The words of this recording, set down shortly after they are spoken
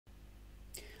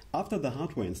After the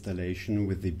hardware installation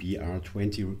with the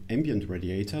BR20 Ambient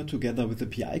Radiator together with the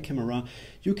PI camera,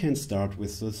 you can start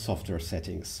with the software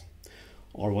settings.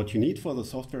 Or what you need for the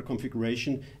software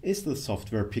configuration is the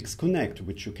software PIX Connect,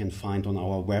 which you can find on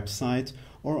our website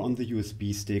or on the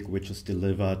USB stick which is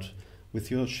delivered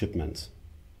with your shipment.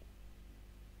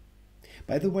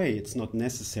 By the way, it's not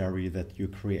necessary that you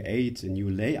create a new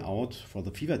layout for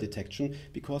the fever detection,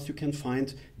 because you can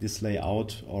find this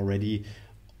layout already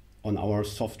on our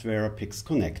software PIX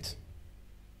Connect.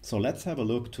 So let's have a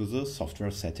look to the software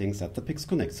settings at the PIX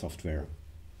Connect software.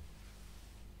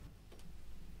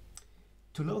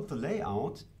 To load the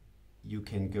layout, you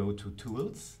can go to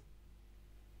Tools,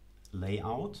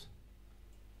 Layout,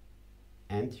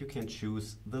 and you can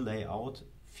choose the layout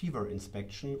Fever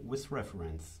Inspection with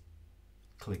Reference.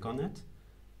 Click on it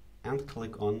and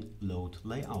click on Load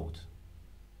Layout.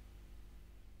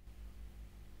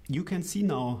 You can see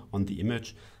now on the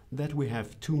image that we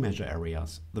have two measure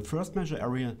areas. The first measure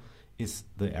area is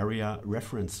the area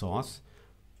reference source,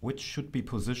 which should be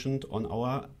positioned on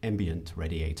our ambient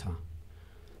radiator.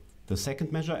 The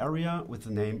second measure area, with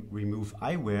the name Remove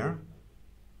Eyewear,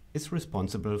 is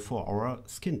responsible for our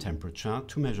skin temperature,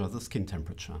 to measure the skin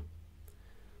temperature.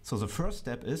 So the first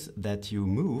step is that you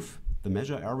move the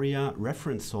measure area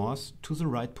reference source to the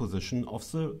right position of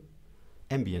the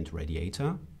ambient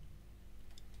radiator,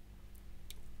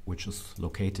 which is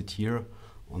located here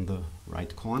on the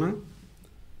right corner.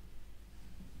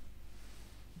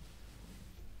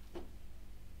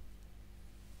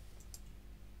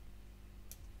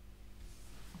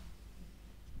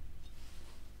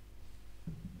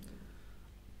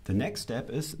 The next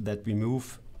step is that we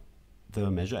move the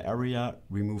measure area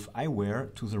Remove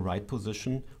Eyewear to the right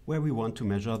position where we want to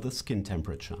measure the skin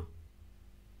temperature.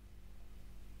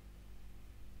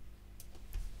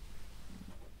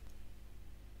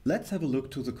 Let's have a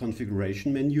look to the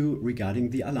configuration menu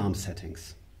regarding the alarm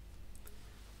settings.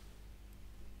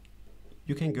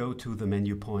 You can go to the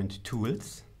menu point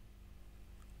Tools,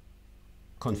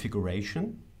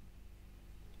 Configuration,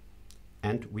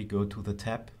 and we go to the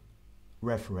tab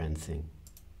Referencing.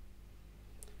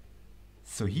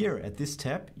 So here at this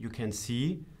tab you can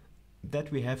see that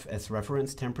we have as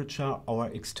reference temperature our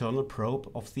external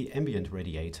probe of the ambient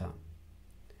radiator.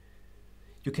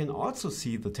 You can also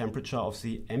see the temperature of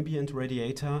the ambient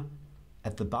radiator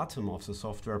at the bottom of the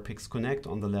software PIX Connect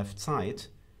on the left side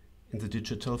in the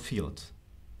digital field.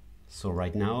 So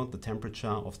right now the temperature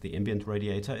of the ambient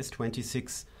radiator is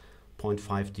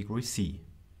 26.5 degrees C.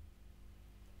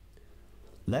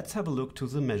 Let's have a look to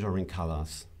the measuring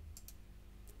colors.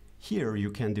 Here you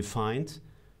can define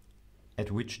at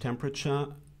which temperature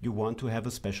you want to have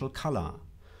a special color.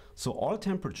 So all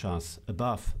temperatures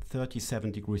above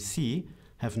 37 degrees C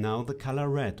have now the color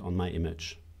red on my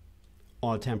image.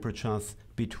 All temperatures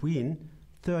between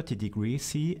 30 degrees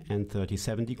C and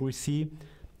 37 degrees C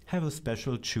have a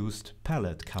special chosen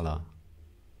palette color.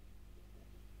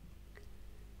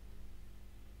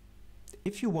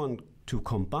 If you want to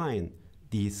combine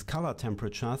these color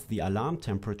temperatures, the alarm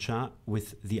temperature,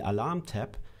 with the alarm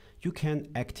tab, you can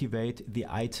activate the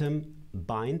item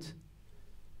Bind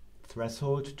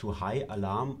Threshold to High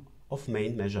Alarm of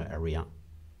Main Measure Area.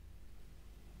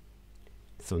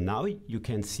 So now you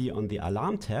can see on the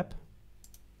alarm tab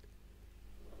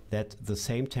that the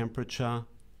same temperature,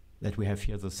 that we have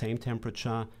here the same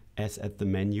temperature as at the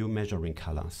menu measuring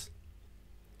colors.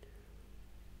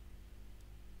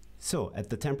 So at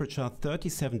the temperature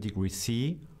 37 degrees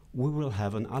C, we will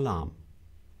have an alarm.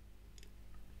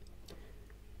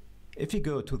 If you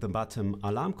go to the bottom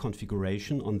Alarm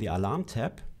Configuration on the Alarm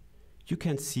tab, you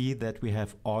can see that we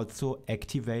have also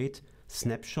Activate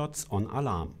Snapshots on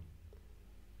Alarm.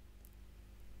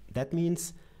 That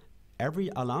means every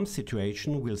alarm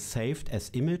situation will saved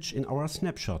as image in our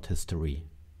snapshot history.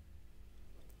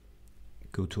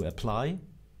 Go to Apply,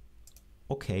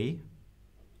 OK.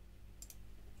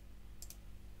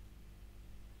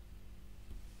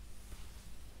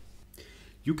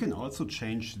 You can also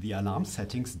change the alarm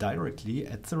settings directly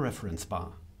at the reference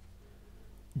bar.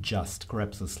 Just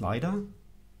grab the slider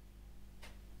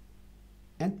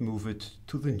and move it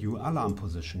to the new alarm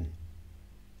position.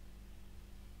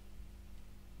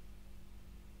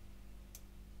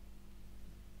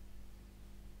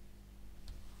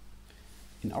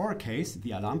 In our case,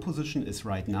 the alarm position is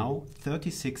right now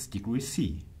 36 degrees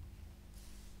C.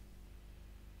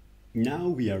 Now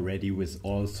we are ready with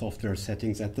all software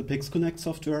settings at the PIX Connect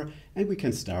software, and we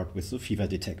can start with the fever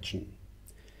detection.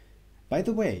 By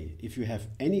the way, if you have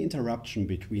any interruption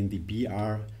between the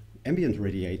BR Ambient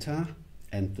Radiator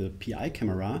and the PI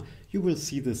camera, you will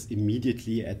see this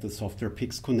immediately at the software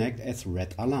PIX Connect as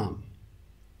red alarm.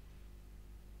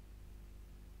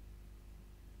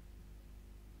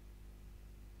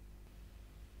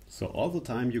 So all the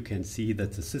time you can see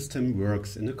that the system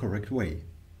works in a correct way.